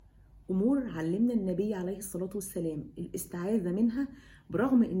أمور علمنا النبي عليه الصلاة والسلام الاستعاذة منها،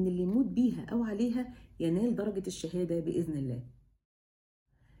 برغم إن اللي يموت بيها أو عليها ينال درجة الشهادة بإذن الله.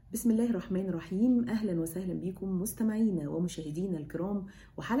 بسم الله الرحمن الرحيم. أهلا وسهلا بكم مستمعينا ومشاهدينا الكرام،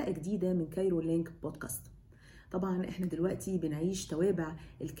 وحلقة جديدة من كايرو لينك بودكاست. طبعا احنا دلوقتي بنعيش توابع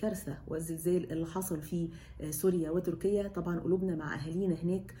الكارثة والزلزال اللي حصل في سوريا وتركيا. طبعا قلوبنا مع أهالينا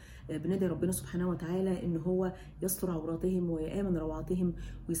هناك، بندعي ربنا سبحانه وتعالى إن هو يستر عوراتهم ويآمن روعاتهم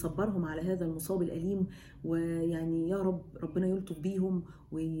ويصبرهم على هذا المصاب الأليم، ويعني يا رب ربنا يلطف بيهم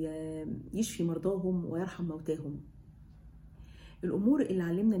ويشفي مرضاهم ويرحم موتاهم. الأمور اللي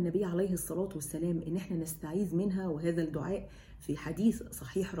علمنا النبي عليه الصلاة والسلام إن احنا نستعيذ منها، وهذا الدعاء في حديث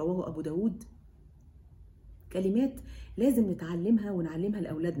صحيح رواه أبو داود، كلمات لازم نتعلمها ونعلمها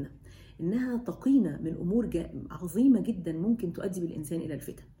لأولادنا، إنها تقينا من أمور عظيمة جدا ممكن تؤدي بالإنسان إلى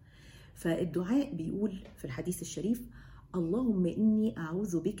الفتن. فالدعاء بيقول في الحديث الشريف: اللهم إني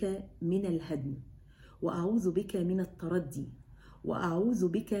أعوذ بك من الهدم، وأعوذ بك من التردي، وأعوذ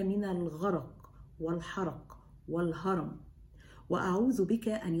بك من الغرق والحرق والهرم، وأعوذ بك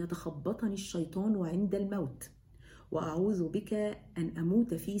أن يتخبطني الشيطان عند الموت، وأعوذ بك أن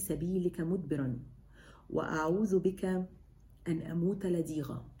أموت في سبيلك مدبرا، وأعوذ بك أن أموت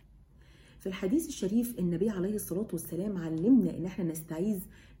لديغا. في الحديث الشريف النبي عليه الصلاة والسلام علمنا إن احنا نستعيذ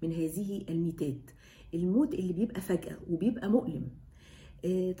من هذه الميتات، الموت اللي بيبقى فجأة وبيبقى مؤلم.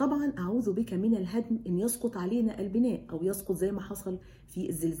 طبعا أعوذ بك من الهدم، إن يسقط علينا البناء أو يسقط زي ما حصل في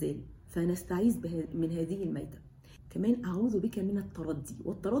الزلزال، فنستعيذ من هذه الميتة. كمان أعوذ بك من التردي،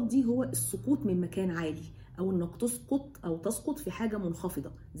 والتردي هو السقوط من مكان عالي، أو إنك تسقط في حاجة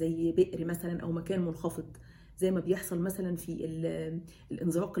منخفضة زي بئر مثلا أو مكان منخفض، زي ما بيحصل مثلا في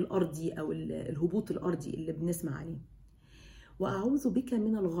الانزلاق الأرضي أو الهبوط الأرضي اللي بنسمع عليه. وأعوذ بك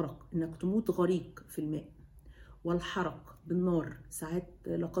من الغرق، إنك تموت غريق في الماء، والحرق بالنار، ساعات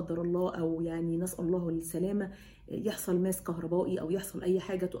لا قدر الله أو يعني نسأل الله السلامة يحصل ماس كهربائي أو يحصل أي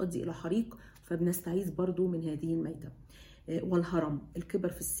حاجة تؤدي إلى حريق، فبنستعيذ برضو من هذه الميتة. والهرم، الكبر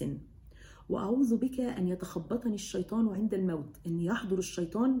في السن. وأعوذ بك أن يتخبطني الشيطان عند الموت، أن يحضر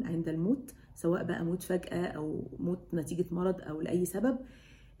الشيطان عند الموت، سواء بقى موت فجأة أو موت نتيجة مرض أو لأي سبب.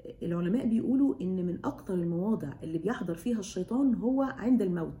 العلماء بيقولوا إن من أكتر المواضع اللي بيحضر فيها الشيطان هو عند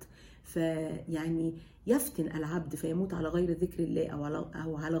الموت، فيعني يفتن العبد فيموت على غير ذكر الله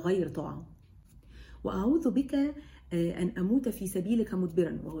أو على غير طاعة. وأعوذ بك أن أموت في سبيلك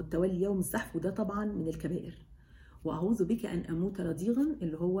مدبرا، وهو التولي يوم الزحف، وده طبعا من الكبائر. وأعوذ بك أن أموت لديغا،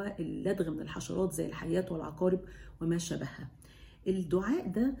 اللي هو اللدغ من الحشرات زي الحيات والعقارب وما شابهها. الدعاء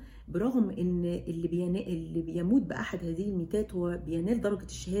ده برغم ان اللي بيموت بأحد هذه الميتات هو بينال درجة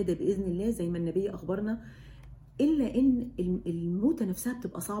الشهادة بإذن الله زي ما النبي أخبرنا، إلا إن الموتة نفسها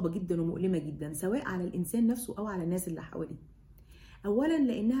بتبقى صعبة جدا ومؤلمة جدا، سواء على الإنسان نفسه أو على الناس اللي حواليه. أولا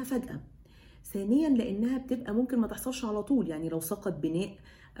لأنها فجأة، ثانيا لأنها بتبقى ممكن ما تحصلش على طول، يعني لو سقط بناء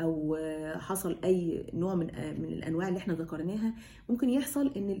أو حصل أي نوع من الأنواع اللي احنا ذكرناها، ممكن يحصل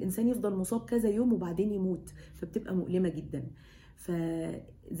إن الإنسان يفضل مصاب كذا يوم وبعدين يموت، فبتبقى مؤلمة جدا.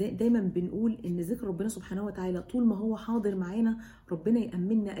 فدايما بنقول ان ذكر ربنا سبحانه وتعالى طول ما هو حاضر معانا ربنا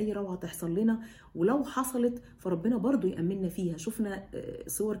يأمننا اي روعة تحصل لنا، ولو حصلت فربنا برضو يأمننا فيها. شفنا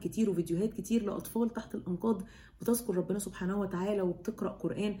صور كتير وفيديوهات كتير لأطفال تحت الأنقاض بتذكر ربنا سبحانه وتعالى وبتقرأ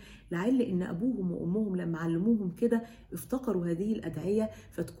قرآن، لعل ان ابوهم وامهم لما علموهم كده افتكروا هذه الأدعية،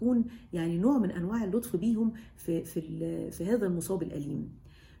 فتكون يعني نوع من انواع اللطف بيهم في هذا المصاب الأليم.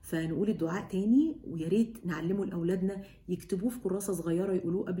 فنقول الدعاء تاني، ويا ريت نعلمه لاولادنا، يكتبوه في كراسه صغيره،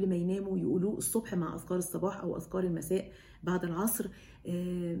 يقولوه قبل ما يناموا، يقولوه الصبح مع اذكار الصباح او اذكار المساء بعد العصر.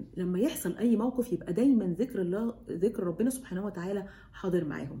 لما يحصل اي موقف يبقى دايما ذكر ربنا سبحانه وتعالى حاضر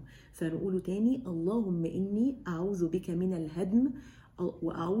معاهم. فنقوله تاني: اللهم اني اعوذ بك من الهدم،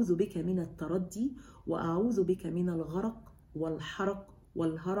 واعوذ بك من التردي، واعوذ بك من الغرق والحرق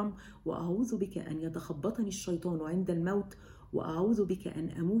والهرم، واعوذ بك ان يتخبطني الشيطان عند الموت، وأعوذ بك أن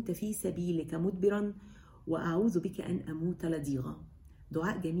أموت في سبيلك مدبرا، وأعوذ بك أن أموت لديغا.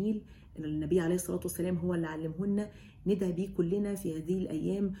 دعاء جميل النبي عليه الصلاة والسلام هو اللي علمهن، ندعي بيه كلنا في هذه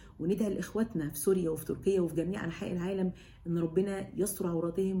الأيام، وندعي لإخواتنا في سوريا وفي تركيا وفي جميع أنحاء العالم إن ربنا يستر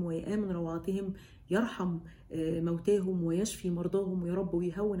عوراتهم ويآمن روعاتهم، يرحم موتاهم ويشفي مرضاهم يا رب،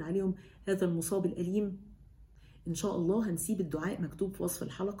 ويهون عليهم هذا المصاب الأليم. إن شاء الله هنسيب الدعاء مكتوب في وصف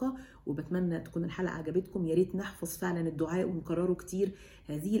الحلقة، وبتمنى تكون الحلقة عجبتكم. يا ريت نحفظ فعلا الدعاء ونكرره كتير.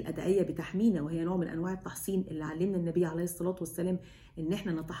 هذه الأدعية بتحمينا، وهي نوع من أنواع التحصين اللي علمنا النبي عليه الصلاة والسلام إن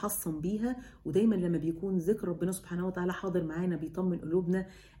احنا نتحصن بيها. ودايما لما بيكون ذكر ربنا سبحانه وتعالى حاضر معانا بيطمن قلوبنا.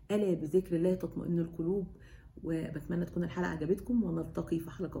 ألا بذكر الله تطمئن القلوب. وبتمنى تكون الحلقة عجبتكم، ونلتقي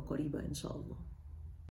في حلقة قريبة إن شاء الله.